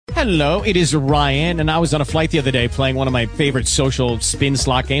Hello, it is Ryan, and I was on a flight the other day playing one of my favorite social spin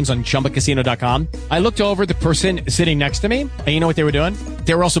slot games on ChumbaCasino.com. I looked over at the person sitting next to me, and you know what they were doing?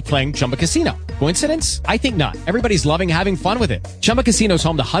 They were also playing Chumba Casino. Coincidence? I think not. Everybody's loving having fun with it. Chumba Casino is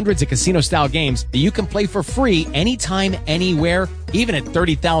home to hundreds of casino-style games that you can play for free anytime, anywhere, even at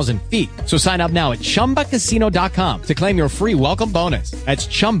 30,000 feet. So sign up now at ChumbaCasino.com to claim your free welcome bonus. That's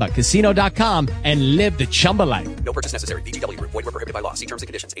ChumbaCasino.com and live the Chumba life. No purchase necessary. VGW. Void where prohibited by law. See terms and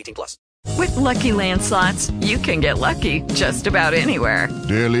conditions. 18+. With Lucky Land Slots, you can get lucky just about anywhere.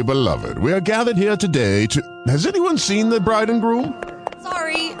 Dearly beloved, we are gathered here today to... Has anyone seen the bride and groom?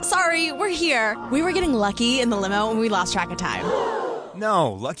 Sorry, we're here. We were getting lucky in the limo and we lost track of time.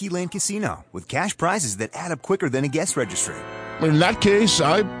 No, Lucky Land Casino, with cash prizes that add up quicker than a guest registry. In that case,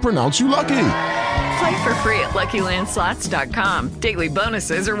 I pronounce you lucky. Play for free at LuckyLandSlots.com. Daily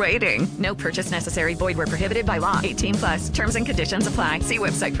bonuses are waiting. No purchase necessary. Void where prohibited by law. 18+. Terms and conditions apply. See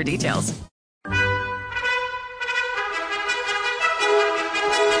website for details.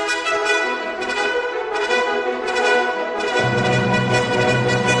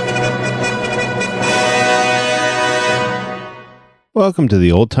 Welcome to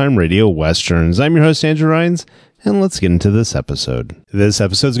the Old Time Radio Westerns. I'm your host, Andrew Rhynes, and let's get into this episode. This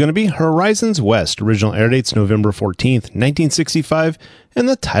episode is going to be Horizons West. Original air date's November 14th, 1965, and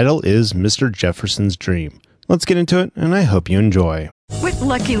the title is Mr. Jefferson's Dream. Let's get into it, and I hope you enjoy. With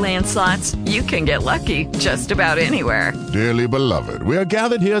Lucky Land Slots, you can get lucky just about anywhere. Dearly beloved, we are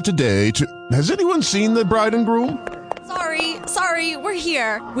gathered here today to... Has anyone seen the bride and groom? Sorry, we're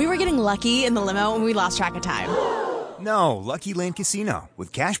here. We were getting lucky in the limo and we lost track of time. No, Lucky Land Casino,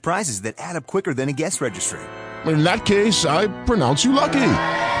 with cash prizes that add up quicker than a guest registry. In that case, I pronounce you lucky.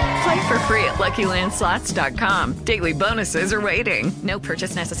 Play for free at LuckyLandSlots.com. Daily bonuses are waiting. No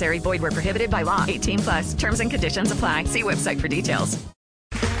purchase necessary. Void where prohibited by law. 18+. Terms and conditions apply. See website for details.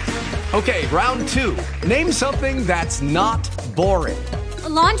 Okay, round two. Name something that's not boring. A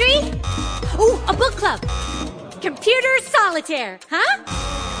laundry? Ooh, a book club. Computer solitaire, huh?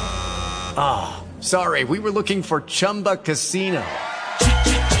 Ah, sorry, we were looking for Chumba Casino.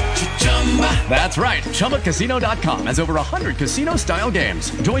 That's right, ChumbaCasino.com has over 100 casino-style games.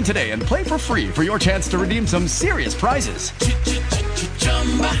 Join today and play for free for your chance to redeem some serious prizes.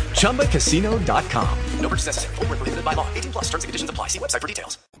 ChumbaCasino.com. No purchase necessary. Void where prohibited by law. 18+. Terms and conditions apply. See website for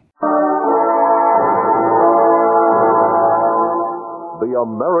details. The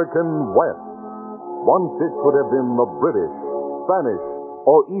American West. Once it could have been the British, Spanish,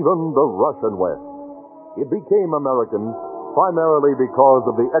 or even the Russian West. It became American primarily because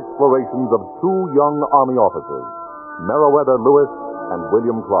of the explorations of two young Army officers, Meriwether Lewis and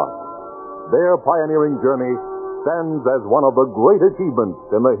William Clark. Their pioneering journey stands as one of the great achievements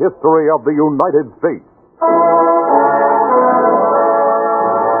in the history of the United States.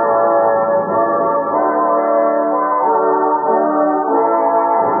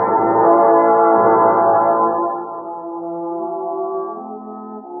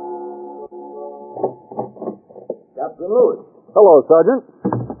 Hello, Sergeant.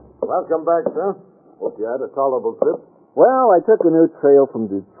 Welcome back, sir. Hope you had a tolerable trip. Well, I took a new trail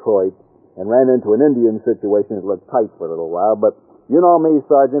from Detroit and ran into an Indian situation that looked tight for a little while, but you know me,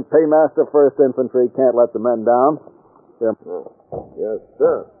 Sergeant, Paymaster 1st Infantry, can't let the men down. Yes,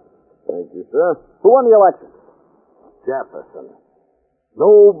 sir. Thank you, sir. Who won the election? Jefferson.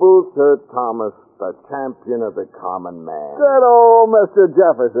 Noble Sir Thomas, the champion of the common man. Good old Mr.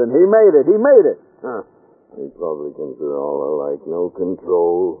 Jefferson. He made it. Huh. Republicans are all alike. No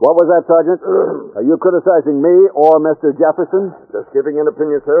control. What was that, Sergeant? Are you criticizing me or Mr. Jefferson? Just giving an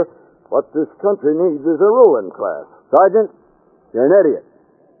opinion, sir. What this country needs is a ruling class. Sergeant, you're an idiot.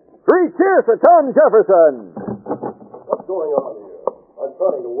 3 cheers for Tom Jefferson! What's going on here? I'm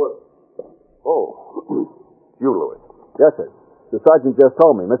trying to work. Oh, you, Louis. Yes, sir. The sergeant just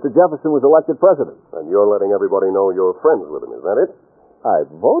told me Mr. Jefferson was elected president. And you're letting everybody know you're friends with him, is that it? I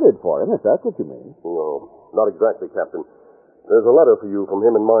voted for him, if that's what you mean. No, not exactly, Captain. There's a letter for you from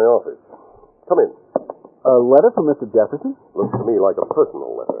him in my office. Come in. A letter from Mr. Jefferson? Looks to me like a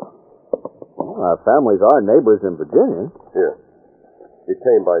personal letter. Well, our families are neighbors in Virginia. Here. It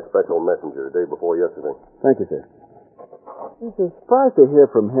came by special messenger day before yesterday. Thank you, sir. It's a surprise to hear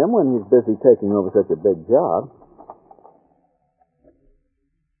from him when he's busy taking over such a big job.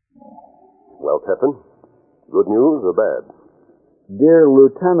 Well, Captain, good news or bad? Dear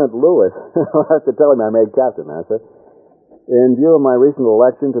Lieutenant Lewis, I'll have to tell him I made captain, huh, sir? In view of my recent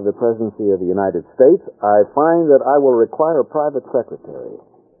election to the presidency of the United States, I find that I will require a private secretary.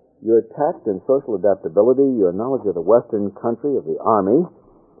 Your tact and social adaptability, your knowledge of the Western country of the Army,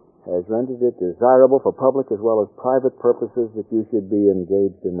 has rendered it desirable for public as well as private purposes that you should be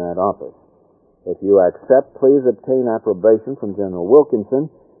engaged in that office. If you accept, please obtain approbation from General Wilkinson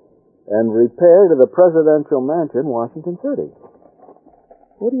and repair to the Presidential Mansion, Washington City.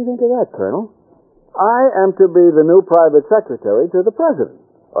 What do you think of that, Colonel? I am to be the new private secretary to the President.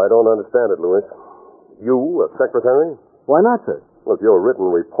 I don't understand it, Louis. You, a secretary? Why not, sir? Well, if your written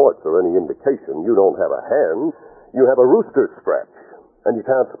reports are any indication, you don't have a hand. You have a rooster scratch, and you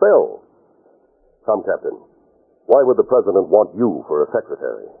can't spell. Come, Captain. Why would the President want you for a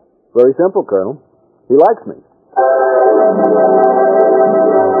secretary? Very simple, Colonel. He likes me.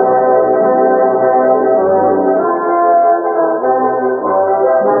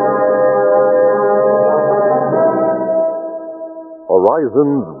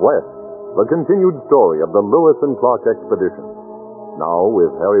 Horizons West, the continued story of the Lewis and Clark expedition. Now,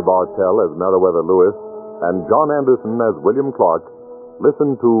 with Harry Bartell as Meriwether Lewis and John Anderson as William Clark,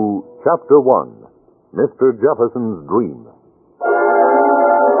 listen to Chapter 1, Mr. Jefferson's Dream.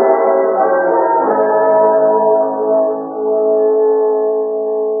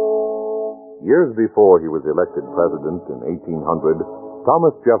 Years before he was elected president in 1800,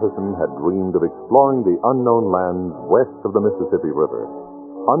 Thomas Jefferson had dreamed of exploring the unknown lands west of the Mississippi River.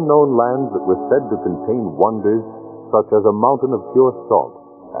 Unknown lands that were said to contain wonders such as a mountain of pure salt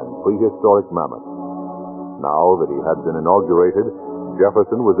and prehistoric mammoths. Now that he had been inaugurated,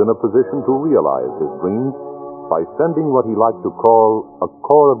 Jefferson was in a position to realize his dreams by sending what he liked to call a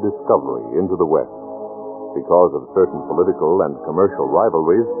corps of discovery into the West. Because of certain political and commercial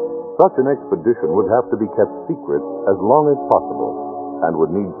rivalries, such an expedition would have to be kept secret as long as possible and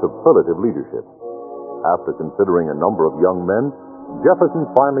would need superlative leadership. After considering a number of young men, Jefferson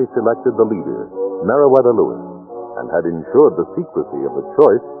finally selected the leader, Meriwether Lewis, and had ensured the secrecy of the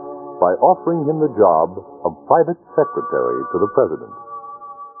choice by offering him the job of private secretary to the President.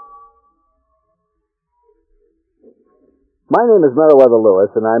 My name is Meriwether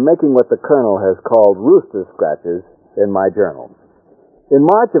Lewis, and I'm making what the Colonel has called rooster scratches in my journal. In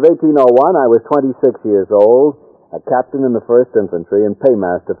March of 1801, I was 26 years old, a captain in the 1st Infantry and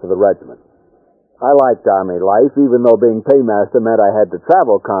paymaster for the regiment. I liked Army life, even though being paymaster meant I had to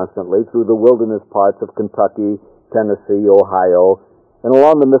travel constantly through the wilderness parts of Kentucky, Tennessee, Ohio, and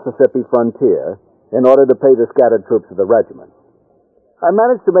along the Mississippi frontier in order to pay the scattered troops of the regiment. I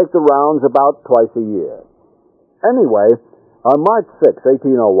managed to make the rounds about twice a year. Anyway, on March 6,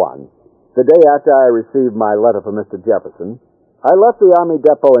 1801, the day after I received my letter from Mr. Jefferson, I left the Army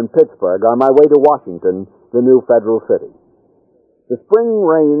depot in Pittsburgh on my way to Washington, the new federal city. The spring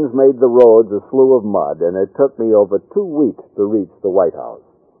rains made the roads a slough of mud, and it took me over 2 weeks to reach the White House.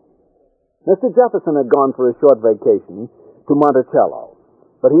 Mr. Jefferson had gone for a short vacation to Monticello,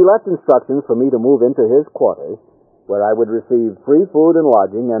 but he left instructions for me to move into his quarters, where I would receive free food and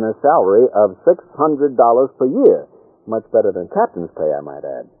lodging and a salary of $600 per year, much better than captain's pay, I might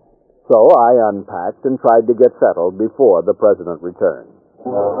add. So I unpacked and tried to get settled before the President returned.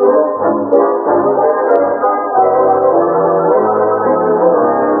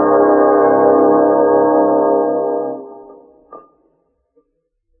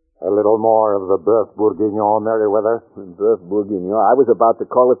 A little more of the bœuf bourguignon, Meriwether. Bœuf bourguignon? I was about to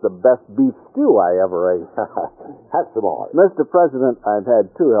call it the best beef stew I ever ate. Have some more. Mr. President, I've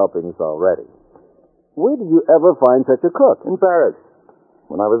had 2 helpings already. Where did you ever find such a cook? In Paris.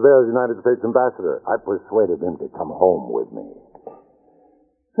 When I was there as United States Ambassador, I persuaded him to come home with me.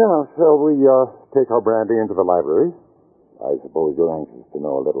 Now, shall we take our brandy into the library? I suppose you're anxious to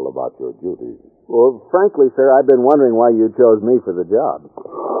know a little about your duties. Well, frankly, sir, I've been wondering why you chose me for the job.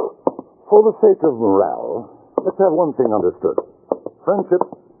 For the sake of morale, let's have one thing understood. Friendship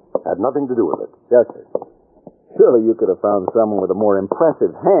had nothing to do with it. Yes, sir. Surely you could have found someone with a more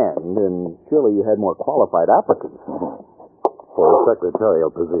impressive hand, and surely you had more qualified applicants. For a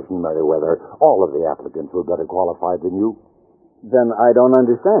secretarial position, Meriwether, all of the applicants were better qualified than you. Then I don't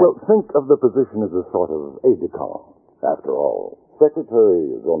understand. Well, think of the position as a sort of aide-de-camp. After all,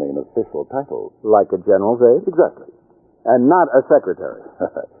 secretary is only an official title. Like a general's aide? Exactly. And not a secretary.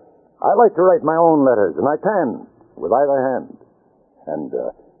 I like to write my own letters, and I can, with either hand. And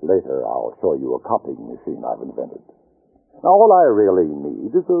later I'll show you a copying machine I've invented. Now, all I really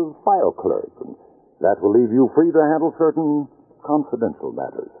need is a file clerk, and that will leave you free to handle certain confidential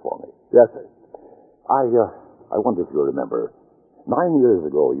matters for me. Yes, sir. I wonder if you remember, 9 years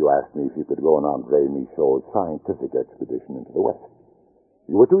ago you asked me if you could go on Andre Michaud's scientific expedition into the West.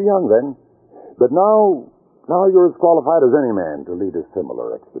 You were too young then, but now you're as qualified as any man to lead a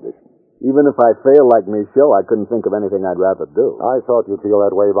similar expedition. Even if I fail like Michaud, I couldn't think of anything I'd rather do. I thought you'd feel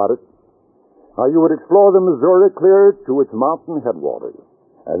that way about it. Now, you would explore the Missouri clear to its mountain headwaters,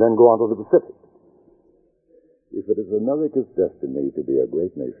 and then go on to the Pacific. If it is America's destiny to be a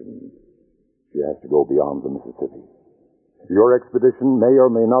great nation, she has to go beyond the Mississippi. Your expedition may or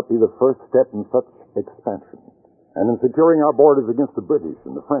may not be the first step in such expansion, and in securing our borders against the British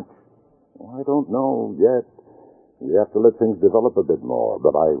and the French. I don't know yet. We have to let things develop a bit more,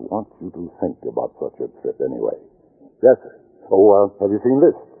 but I want you to think about such a trip anyway. Yes, sir. Oh, have you seen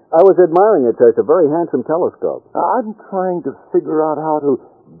this? I was admiring it, sir. It's a very handsome telescope. I'm trying to figure out how to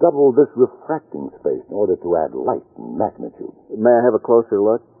double this refracting space in order to add light and magnitude. May I have a closer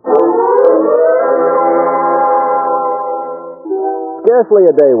look? Scarcely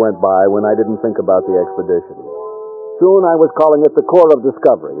a day went by when I didn't think about the expedition. Soon I was calling it the Corps of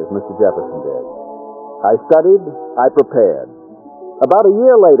Discovery, as Mr. Jefferson did. I studied, I prepared. About a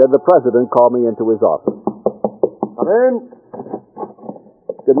year later, the President called me into his office. Come in.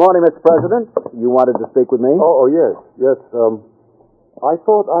 Good morning, Mr. President. You wanted to speak with me? Oh, yes. I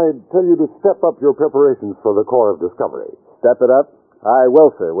thought I'd tell you to step up your preparations for the Corps of Discovery. Step it up? I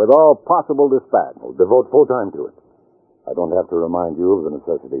will, sir, with all possible dispatch. Well, devote full time to it. I don't have to remind you of the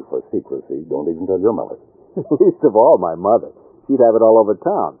necessity for secrecy. Don't even tell your mother. Least of all, my mother. She'd have it all over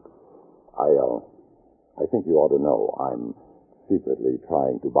town. I think you ought to know I'm secretly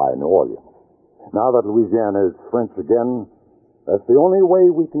trying to buy New Orleans. Now that Louisiana is French again, that's the only way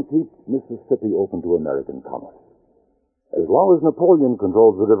we can keep Mississippi open to American commerce. As long as Napoleon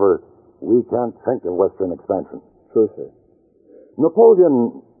controls the river, we can't think of western expansion. True, sir.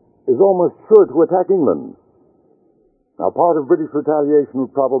 Napoleon is almost sure to attack England. Now, part of British retaliation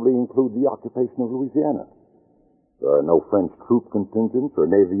would probably include the occupation of Louisiana. There are no French troop contingents or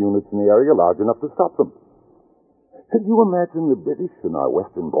Navy units in the area large enough to stop them. Could you imagine the British in our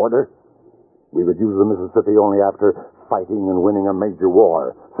western border? We would use the Mississippi only after fighting and winning a major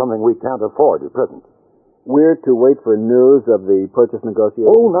war, something we can't afford at present. We're to wait for news of the purchase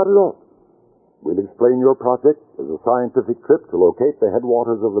negotiations? Oh, not at all. We'll explain your project as a scientific trip to locate the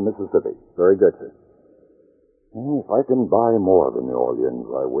headwaters of the Mississippi. Very good, sir. If I can buy more than New Orleans,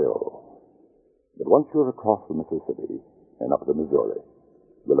 I will. But once you're across the Mississippi and up the Missouri,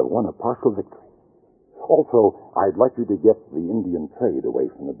 you'll have won a partial victory. Also, I'd like you to get the Indian trade away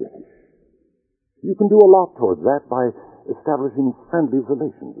from the British. You can do a lot towards that by establishing friendly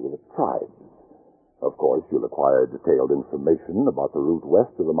relations with the tribes. Of course, you'll acquire detailed information about the route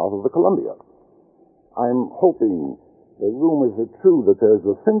west to the mouth of the Columbia. I'm hoping the rumors are true that there's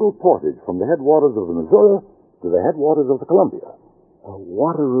a single portage from the headwaters of the Missouri to the headwaters of the Columbia. A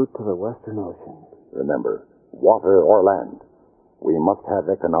water route to the Western Ocean. Remember, water or land, we must have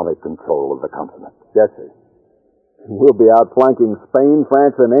economic control of the continent. Yes, sir. We'll be outflanking Spain,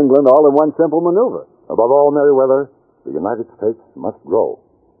 France, and England all in one simple maneuver. Above all, Meriwether, the United States must grow.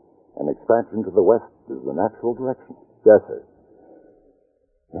 And expansion to the west is the natural direction. Yes, sir.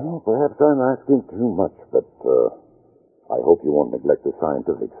 Well, perhaps I'm asking too much, but I hope you won't neglect the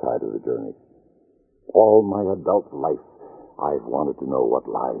scientific side of the journey. All my adult life, I've wanted to know what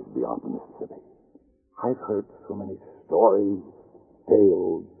lies beyond the Mississippi. I've heard so many stories,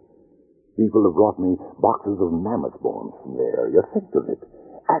 tales. People have brought me boxes of mammoth bones from the area. Think of it.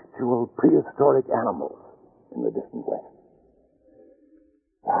 Actual prehistoric animals in the distant west.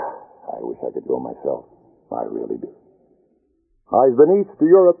 I wish I could go myself. I really do. I've been east to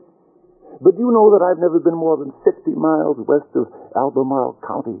Europe, but you know that I've never been more than 50 miles west of Albemarle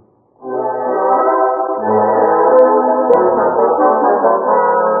County.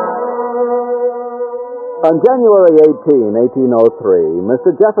 On January 18, 1803,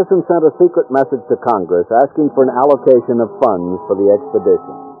 Mr. Jefferson sent a secret message to Congress asking for an allocation of funds for the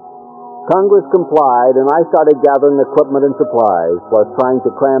expedition. Congress complied, and I started gathering equipment and supplies, plus trying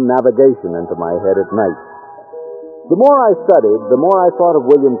to cram navigation into my head at night. The more I studied, the more I thought of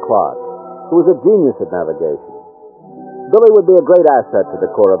William Clark, who was a genius at navigation. Billy would be a great asset to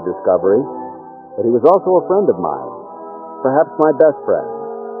the Corps of Discovery, but he was also a friend of mine, perhaps my best friend,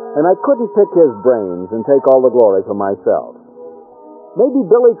 and I couldn't pick his brains and take all the glory for myself. Maybe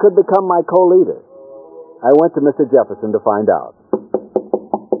Billy could become my co-leader. I went to Mr. Jefferson to find out.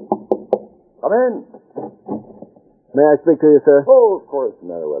 Come in. May I speak to you, sir? Oh, of course,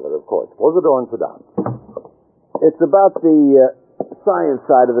 Meriwether, of course. Close the door and sit down. It's about the science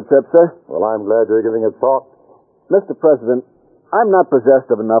side of the trip, sir. Well, I'm glad you're giving it thought. Mr. President, I'm not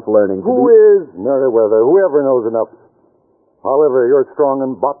possessed of enough learning to Who is Meriwether? Whoever knows enough. However, you're strong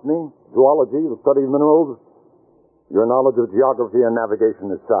in botany, zoology, the study of minerals. Your knowledge of geography and navigation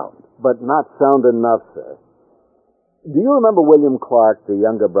is sound. But not sound enough, sir. Do you remember William Clark, the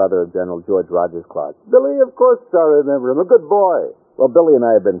younger brother of General George Rogers Clark? Billy, of course I remember him. A good boy. Well, Billy and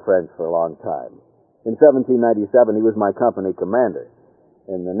I have been friends for a long time. In 1797, he was my company commander.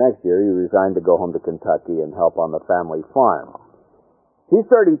 In the next year, he resigned to go home to Kentucky and help on the family farm. He's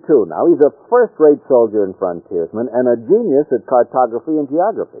 32 now. He's a first-rate soldier and frontiersman and a genius at cartography and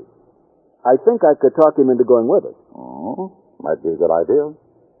geography. I think I could talk him into going with us. Oh, might be a good idea.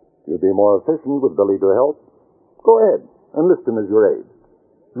 You'd be more efficient with Billy to help. Go ahead. Enlist him as your aide.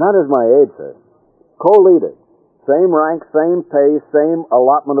 Not as my aide, sir. Co-leader. Same rank, same pay, same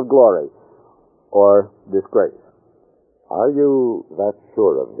allotment of glory. Or disgrace. Are you that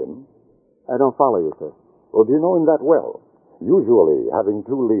sure of him? I don't follow you, sir. Well, do you know him that well? Usually, having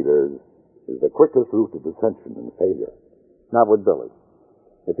two leaders is the quickest route to dissension and failure. Not with Billy.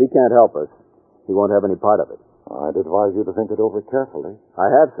 If he can't help us, he won't have any part of it. I'd advise you to think it over carefully.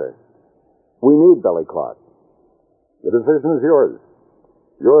 I have, sir. We need Billy Clark. The decision is yours.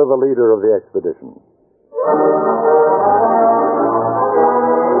 You're the leader of the expedition.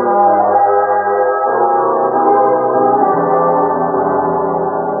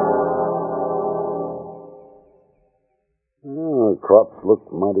 Oh, crops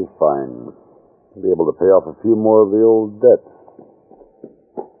look mighty fine. I'll be able to pay off a few more of the old debts.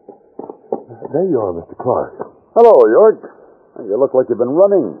 There you are, Mr. Clark. Hello, York. You look like you've been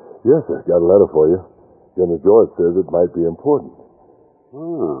running. Yes, sir. Got a letter for you. General George says it might be important.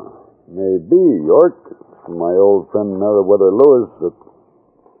 Maybe, York. It's from my old friend Meriwether Lewis at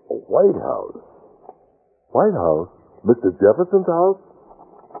the White House. White House? Mr. Jefferson's house?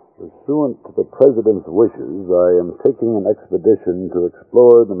 Pursuant to the President's wishes, I am taking an expedition to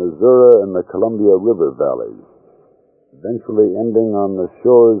explore the Missouri and the Columbia River valleys, eventually ending on the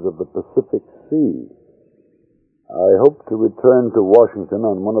shores of the Pacific Sea. I hope to return to Washington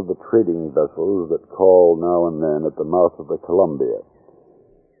on one of the trading vessels that call now and then at the mouth of the Columbia.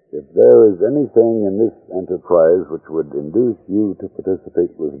 If there is anything in this enterprise which would induce you to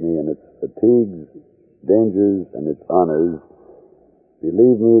participate with me in its fatigues, dangers, and its honors,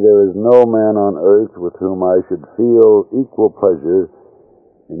 believe me, there is no man on earth with whom I should feel equal pleasure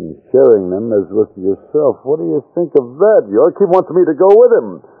in sharing them as with yourself. What do you think of that, York? He wants me to go with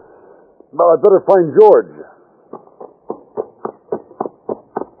him. Well, I'd better find George.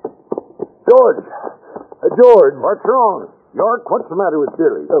 George! What's wrong? York, what's the matter with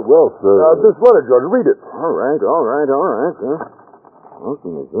Billy? Well, sir... this letter, George, read it. All right. Okay,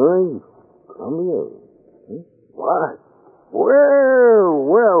 Missouri, Columbia. What? Well.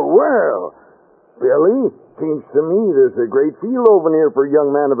 Billy, seems to me there's a great field over here for a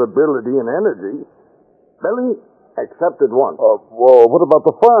young man of ability and energy. Billy, accept at once. Well, what about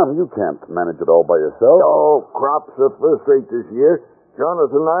the farm? You can't manage it all by yourself. Oh, crops are first rate this year.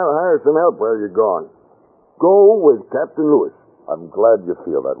 Jonathan and I'll hire some help while you're gone. Go with Captain Lewis. I'm glad you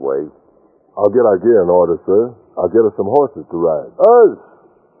feel that way. I'll get our gear in order, sir. I'll get us some horses to ride. Us?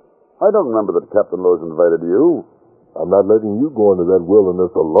 I don't remember that Captain Lewis invited you. I'm not letting you go into that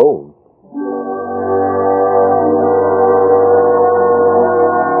wilderness alone.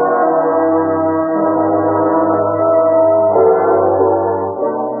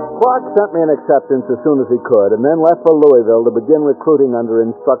 Clark sent me an acceptance as soon as he could, and then left for Louisville to begin recruiting under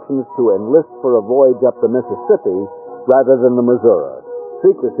instructions to enlist for a voyage up the Mississippi rather than the Missouri.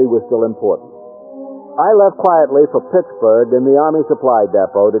 Secrecy was still important. I left quietly for Pittsburgh in the Army Supply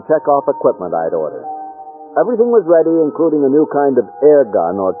Depot to check off equipment I'd ordered. Everything was ready, including a new kind of air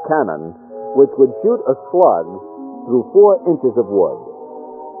gun or cannon, which would shoot a slug through 4 inches of wood.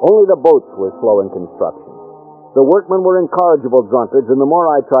 Only the boats were slow in construction. The workmen were incorrigible drunkards, and the more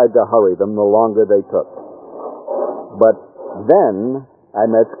I tried to hurry them, the longer they took. But then I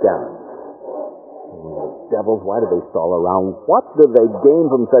met Scannon. Oh, devils, why do they stall around? What do they gain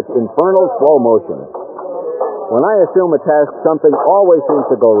from such infernal slow motion? When I assume a task, something always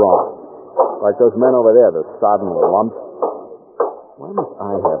seems to go wrong. Like those men over there, the sodden lumps. Why must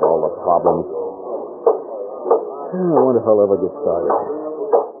I have all the problems? I wonder if I'll ever get started.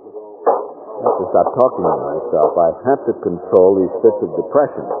 I have to stop talking to myself. I have to control these fits of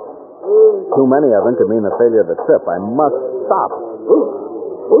depression. Too many of them could mean the failure of the trip. I must stop.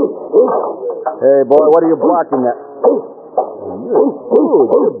 Hey, boy, what are you barking at?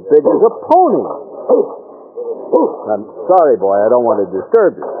 You're big as a pony. I'm sorry, boy. I don't want to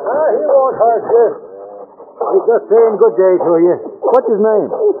disturb you. He won't hurt you. He's just saying good day to you. What's his name?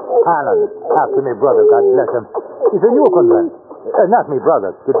 Alan. After me brother, God bless him. He's a Newfoundland. Not me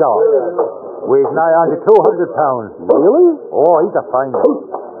brother, the dog. Weighs nigh on to 200 pounds. Really? Oh, he's a fine dog.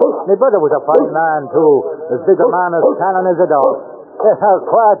 My brother was a fine man, too. As big a man as Cannon as a dog.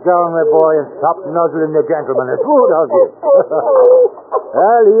 Quiet down, my boy, and stop nuzzling the gentleman. It's rude of you.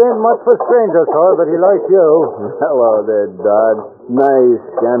 Well, he ain't much for strangers, sir, but he likes you. Hello there, Dodd. Nice,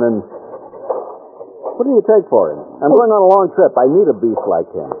 Shannon. What do you take for him? I'm going on a long trip. I need a beast like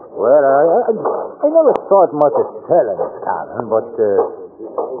him. Well, I never thought much of selling Scanlon, but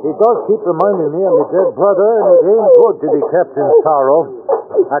he does keep reminding me of my dead brother, and it ain't good to be kept in sorrow.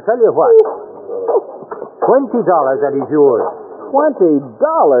 I tell you what, $20 that he's yours.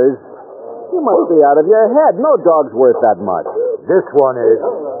 $20? You must be out of your head. No dog's worth that much. This one is.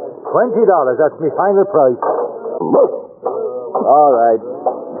 $20, that's my final price. All right.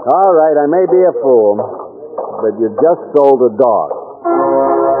 All right, I may be a fool, but you just sold a dog.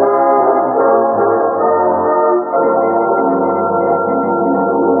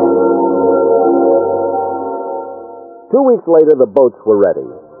 2 weeks later, the boats were ready.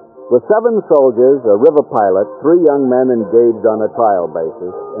 With 7 soldiers, a river pilot, 3 young men engaged on a trial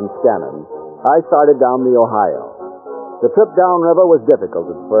basis in Scannon, I started down the Ohio. The trip downriver was difficult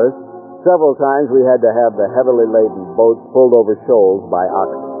at first. Several times we had to have the heavily laden boats pulled over shoals by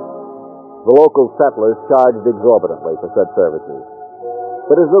oxen. The local settlers charged exorbitantly for such services.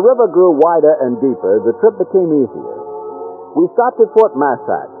 But as the river grew wider and deeper, the trip became easier. We stopped at Fort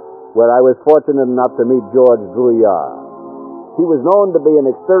Massac, where I was fortunate enough to meet George Drouillard. He was known to be an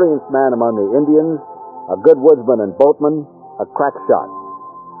experienced man among the Indians, a good woodsman and boatman, a crack shot.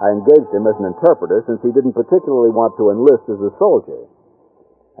 I engaged him as an interpreter since he didn't particularly want to enlist as a soldier.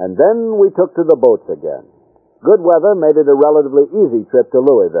 And then we took to the boats again. Good weather made it a relatively easy trip to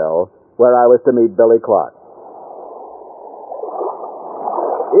Louisville, where I was to meet Billy Clark.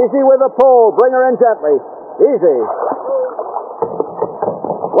 Easy with the pole. Bring her in gently. Easy.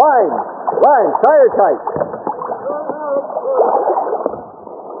 Line. Tie her tight.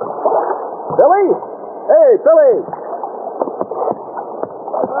 Billy? Hey, Billy!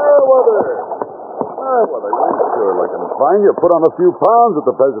 Meriwether, you ain't sure looking fine. You put on a few pounds at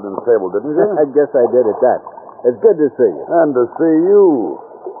the president's table, didn't you? I guess I did at that. It's good to see you. And to see you.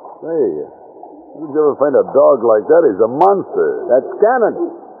 Hey, did you ever find a dog like that? He's a monster. That's Scannon.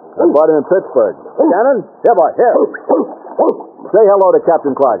 I bought him in Pittsburgh. Scannon? Here, boy, here. Say hello to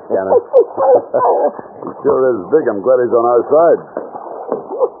Captain Clark, Scannon. He sure is big. I'm glad he's on our side.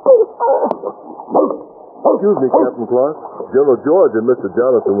 Excuse me, Captain Clark. General George and Mr.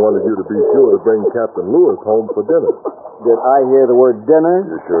 Jonathan wanted you to be sure to bring Captain Lewis home for dinner. Did I hear the word dinner?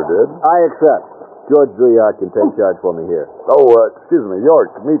 You sure did. I accept. George Drouillard can take charge for me here. Oh, excuse me,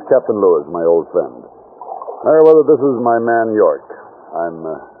 York. Meet Captain Lewis, my old friend. Meriwether, this is my man, York. I'm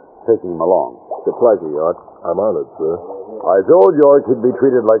taking him along. It's a pleasure, York. I'm honored, sir. I told York he'd be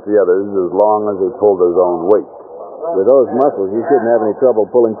treated like the others as long as he pulled his own weight. With those muscles, you shouldn't have any trouble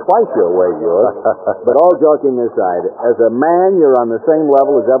pulling twice your weight, York. But all joking aside, as a man, you're on the same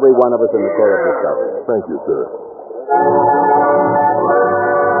level as every one of us in the Corps of Discovery. Thank you, sir.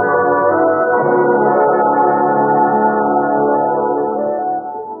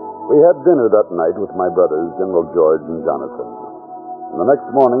 We had dinner that night with my brothers, General George and Jonathan. And the next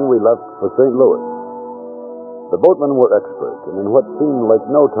morning, we left for St. Louis. The boatmen were expert, and in what seemed like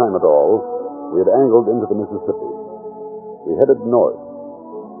no time at all, we had angled into the Mississippi. We headed north.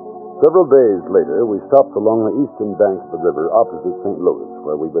 Several days later, we stopped along the eastern bank of the river opposite St. Louis,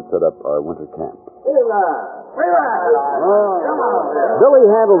 where we would set up our winter camp. Billy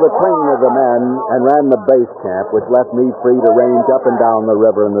handled the training of the men and ran the base camp, which left me free to range up and down the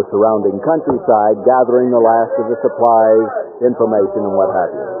river and the surrounding countryside, gathering the last of the supplies, information, and what have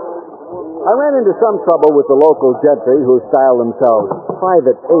you. I ran into some trouble with the local gentry who styled themselves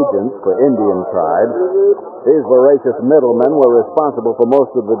private agents for Indian tribes. These voracious middlemen were responsible for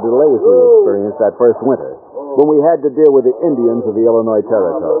most of the delays we experienced that first winter, when we had to deal with the Indians of the Illinois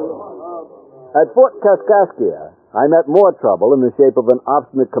Territory. At Fort Kaskaskia, I met more trouble in the shape of an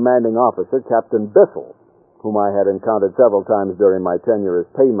obstinate commanding officer, Captain Bissell, whom I had encountered several times during my tenure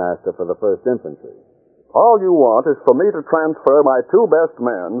as paymaster for the 1st Infantry. All you want is for me to transfer my 2 best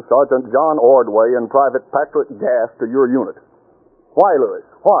men, Sergeant John Ordway and Private Patrick Gass, to your unit. Why, Lewis?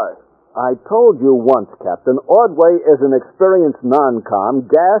 Why? I told you once, Captain, Ordway is an experienced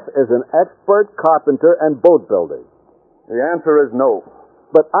non-com. Gass is an expert carpenter and boat builder. The answer is no.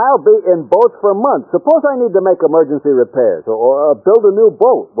 But I'll be in boats for months. Suppose I need to make emergency repairs or build a new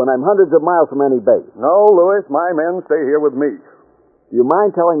boat when I'm hundreds of miles from any base. No, Lewis, my men stay here with me. Do you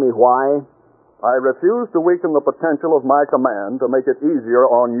mind telling me why? I refuse to weaken the potential of my command to make it easier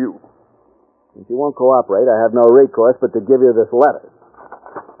on you. If you won't cooperate, I have no recourse but to give you this letter.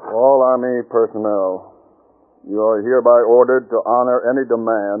 All Army personnel, you are hereby ordered to honor any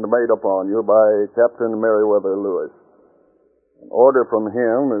demand made upon you by Captain Meriwether Lewis. An order from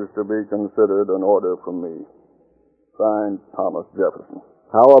him is to be considered an order from me. Signed, Thomas Jefferson.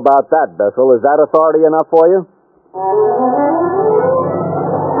 How about that, Bissell? Is that authority enough for you?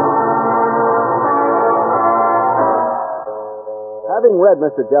 Having read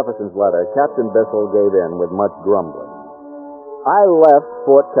Mr. Jefferson's letter, Captain Bissell gave in with much grumbling. I left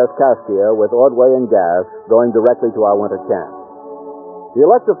Fort Kaskaskia with Ordway and gas, going directly to our winter camp. The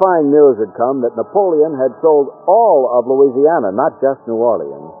electrifying news had come that Napoleon had sold all of Louisiana, not just New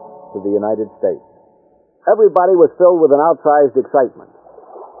Orleans, to the United States. Everybody was filled with an outsized excitement.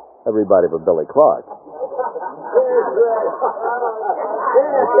 Everybody but Billy Clark.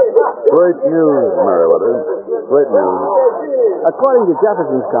 Great news, Meriwether. Great news. According to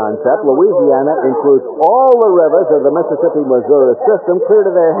Jefferson's concept, Louisiana includes all the rivers of the Mississippi-Missouri system clear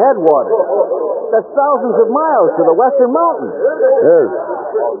to their headwaters. That's thousands of miles to the western mountains. Yes.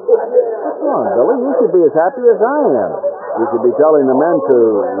 Come on, Billy, you should be as happy as I am. You should be telling the men to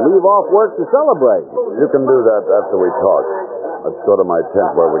leave off work to celebrate. You can do that after we talk. Let's go to my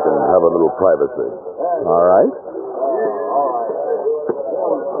tent where we can have a little privacy. All right.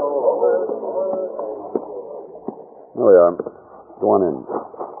 There we are. Go on in.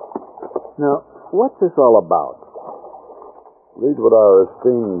 Now, what's this all about? Read what our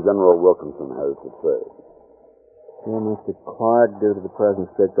esteemed General Wilkinson has to say. Dear Mr. Clark, due to the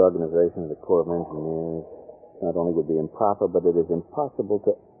present strict organization of the Corps of Engineers, not only would be improper, but it is impossible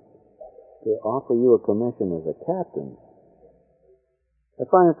to offer you a commission as a captain. I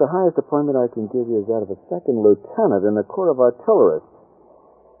find that the highest appointment I can give you is that of a second lieutenant in the Corps of Artillerists.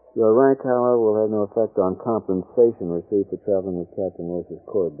 Your rank, however, will have no effect on compensation received for traveling with Captain Lewis's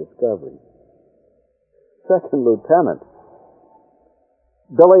Corps of Discovery. Second lieutenant.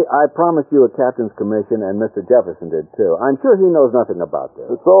 Billy, I promised you a captain's commission, and Mr. Jefferson did, too. I'm sure he knows nothing about this.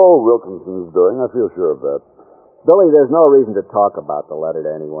 It's all Wilkinson's doing. I feel sure of that. Billy, there's no reason to talk about the letter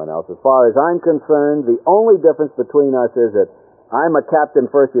to anyone else. As far as I'm concerned, the only difference between us is that I'm a Captain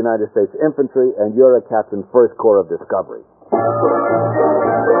 1st United States Infantry, and you're a Captain 1st Corps of Discovery.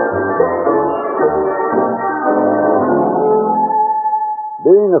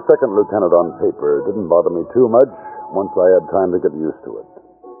 Being a second lieutenant on paper didn't bother me too much once I had time to get used to it.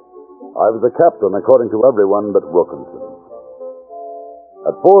 I was a captain according to everyone but Wilkinson.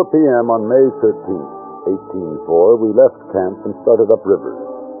 At 4 p.m. on May 13th, 1804, we left camp and started upriver.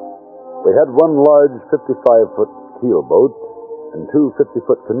 We had one large 55-foot keelboat and two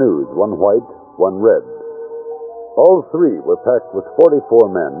 50-foot canoes, one white, one red. All three were packed with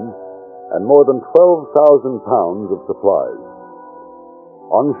 44 men and more than 12,000 pounds of supplies.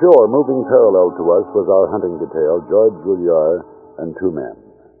 On shore, moving parallel to us, was our hunting detail, George Rouillard and two men.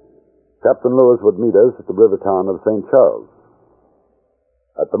 Captain Lewis would meet us at the river town of St. Charles.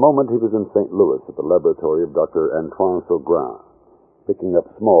 At the moment, he was in St. Louis at the laboratory of Dr. Antoine Saugrin, picking up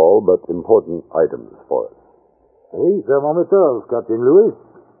small but important items for us. 3 thermometers, Captain Lewis.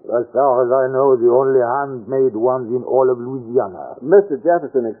 As far as I know, the only handmade ones in all of Louisiana. Mr.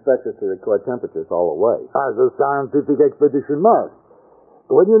 Jefferson expects us to record temperatures all the way. As a scientific expedition must.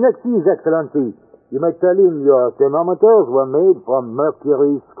 When you next see His Excellency, you may tell him your thermometers were made from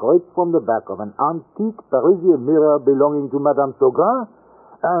mercury scraped from the back of an antique Parisian mirror belonging to Madame Saugrin,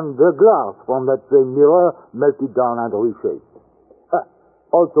 and the glass from that same mirror melted down and reshaped.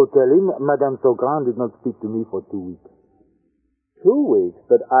 Also tell him Madame Saugrin did not speak to me for 2 weeks. 2 weeks?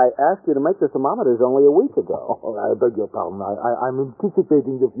 But I asked you to make the thermometers only a week ago. Oh, I beg your pardon. I'm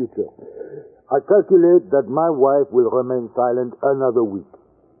anticipating the future. I calculate that my wife will remain silent another week.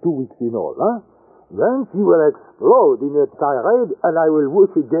 2 weeks in all, huh? Then she will explode in a tirade, and I will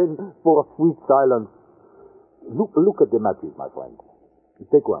wish again for sweet silence. Look at the matches, my friend.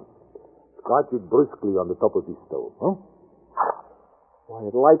 Take one. Scratch it briskly on the top of the stove, huh? Why,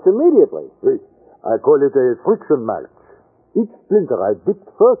 it lights immediately. Oui. I call it a friction match. Each splinter I dip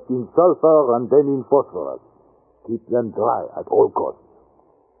first in sulfur and then in phosphorus. Keep them dry at all costs.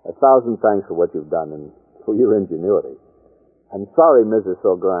 1,000 thanks for what you've done and for your ingenuity. I'm sorry Mrs.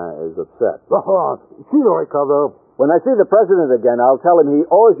 Saugrin is upset. She'll recover. When I see the president again, I'll tell him he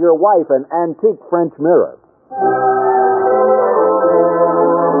owes your wife an antique French mirror.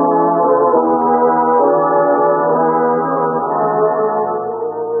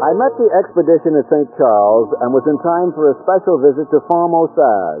 I met the expedition at St. Charles and was in time for a special visit to Fort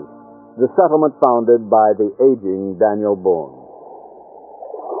Osage, the settlement founded by the aging Daniel Boone.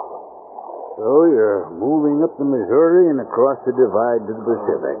 So you're moving up the Missouri and across the divide to the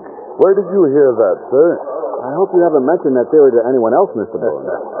Pacific. Where did you hear that, sir? I hope you haven't mentioned that theory to anyone else, Mr. Boone.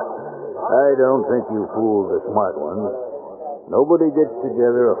 I don't think you fooled the smart ones. Nobody gets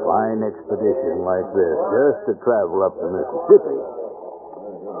together a fine expedition like this just to travel up the Mississippi.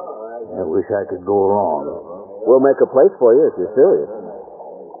 I wish I could go along. We'll make a place for you if you're serious.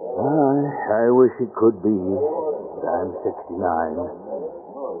 I wish it could be, but I'm 69.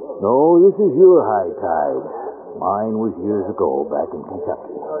 No, this is your high tide. Mine was years ago back in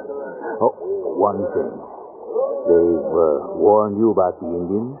Kentucky. Oh, one thing. They've warned you about the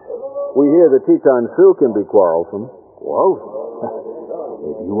Indians? We hear the Teton Sioux can be quarrelsome. Quarrelsome?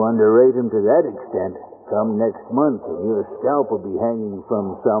 If you underrate them to that extent, come next month and your scalp will be hanging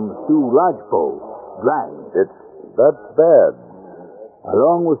from some Sioux lodgepole, drying. That's bad.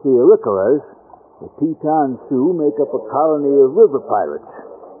 Along with the Arikaras, the Teton Sioux make up a colony of river pirates.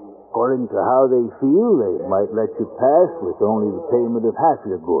 According to how they feel, they might let you pass with only the payment of half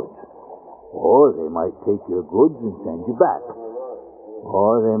your goods. Or they might take your goods and send you back.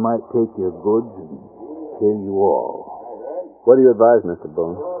 Or they might take your goods and kill you all. What do you advise, Mr.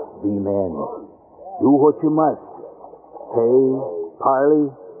 Boone? Be men. Do what you must. Pay, parley,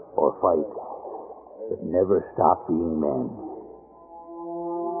 or fight. But never stop being men.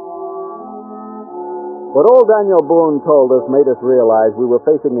 What old Daniel Boone told us made us realize we were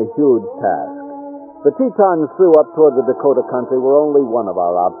facing a huge task. The Teton Sioux up toward the Dakota country were only one of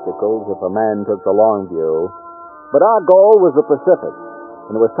our obstacles if a man took the long view. But our goal was the Pacific,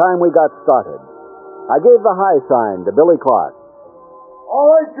 and it was time we got started. I gave the high sign to Billy Clark.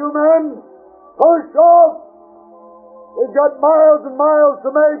 All right, you men, push off! We've got miles and miles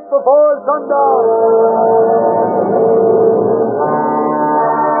to make before sundown.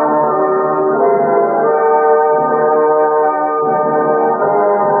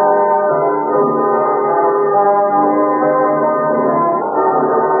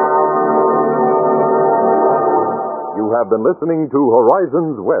 You have been listening to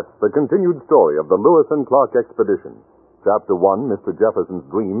Horizons West, the continued story of the Lewis and Clark expedition. Chapter 1, Mr. Jefferson's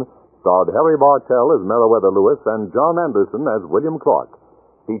Dream, starred Harry Bartell as Meriwether Lewis and John Anderson as William Clark.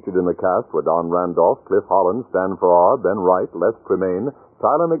 Featured in the cast were Don Randolph, Cliff Holland, Stan Farrar, Ben Wright, Les Tremaine,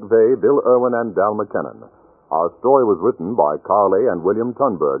 Tyler McVeigh, Bill Irwin, and Dal McKinnon. Our story was written by Carley and William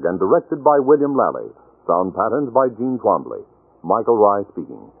Tunberg and directed by William Lally. Sound patterns by Gene Twombly. Michael Rye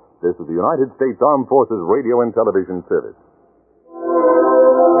speaking. This is the United States Armed Forces Radio and Television Service.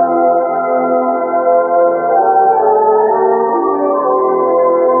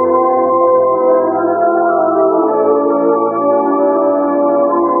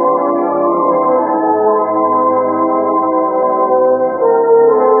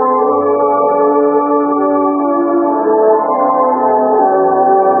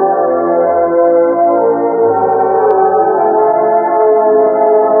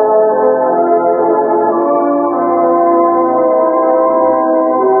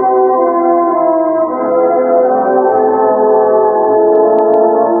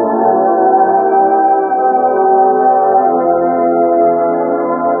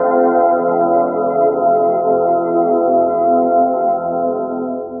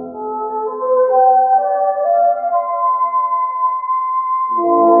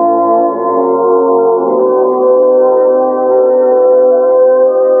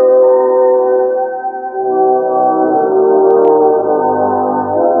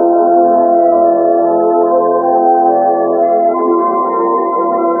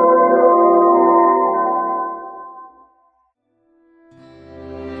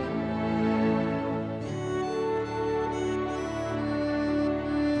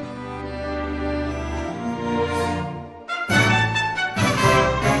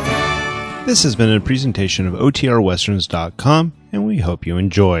 This has been a presentation of OTRWesterns.com, and we hope you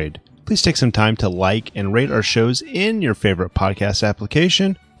enjoyed. Please take some time to like and rate our shows in your favorite podcast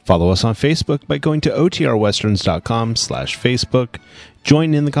application. Follow us on Facebook by going to OTRWesterns.com/Facebook.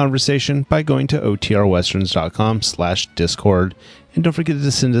 Join in the conversation by going to OTRWesterns.com/Discord. And don't forget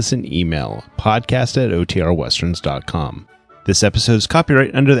to send us an email, podcast@OTRWesterns.com. This episode is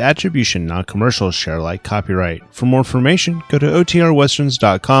copyright under the Attribution Non-Commercial Share Alike copyright. For more information, go to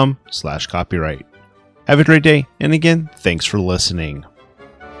OTRWesterns.com/copyright. Have a great day, and again, thanks for listening.